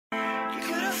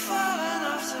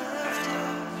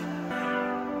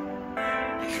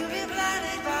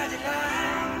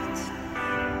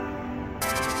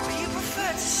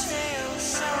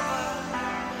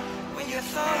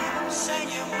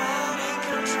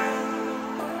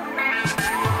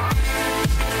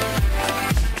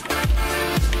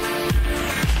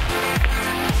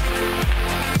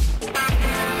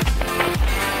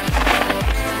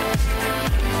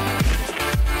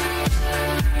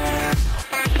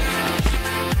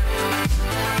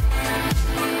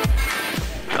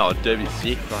Oh, Derby's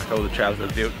sick, like all the trails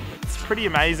they've built. It's pretty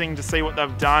amazing to see what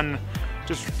they've done,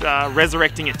 just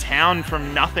resurrecting a town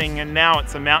from nothing, and now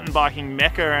it's a mountain biking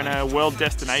mecca and a world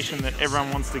destination that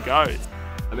everyone wants to go.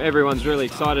 Everyone's really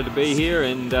excited to be here,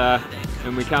 and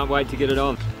we can't wait to get it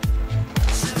on.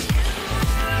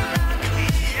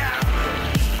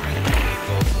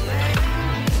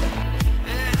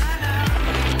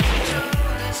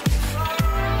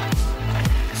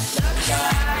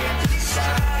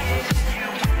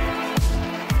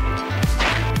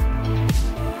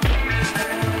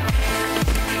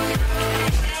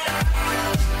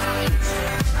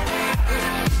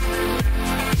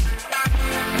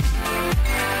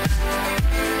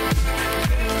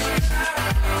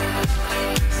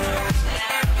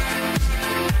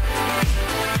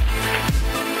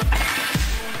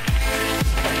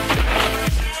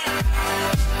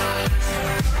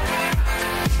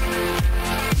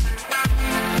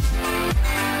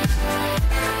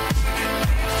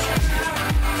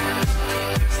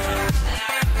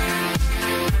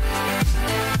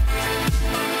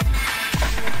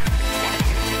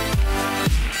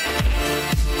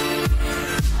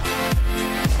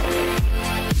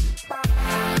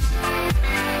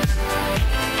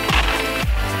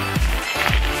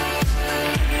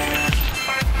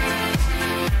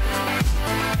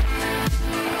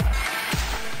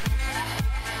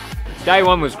 Day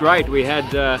one was great. We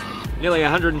had nearly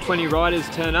 120 riders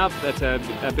turn up. That's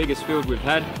our biggest field we've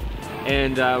had,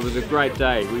 and it was a great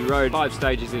day. We rode 5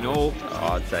 stages in all.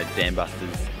 Oh, I'd say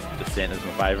Dambuster's descent is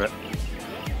my favourite.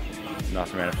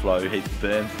 Nice amount of flow, heaps of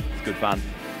berms. It's good fun.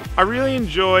 I really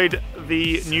enjoyed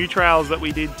the new trails that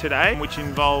we did today, which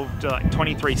involved like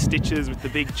 23 stitches with the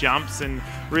big jumps and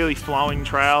really flowing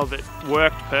trail that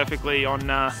worked perfectly on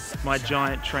my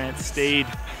giant trance steed.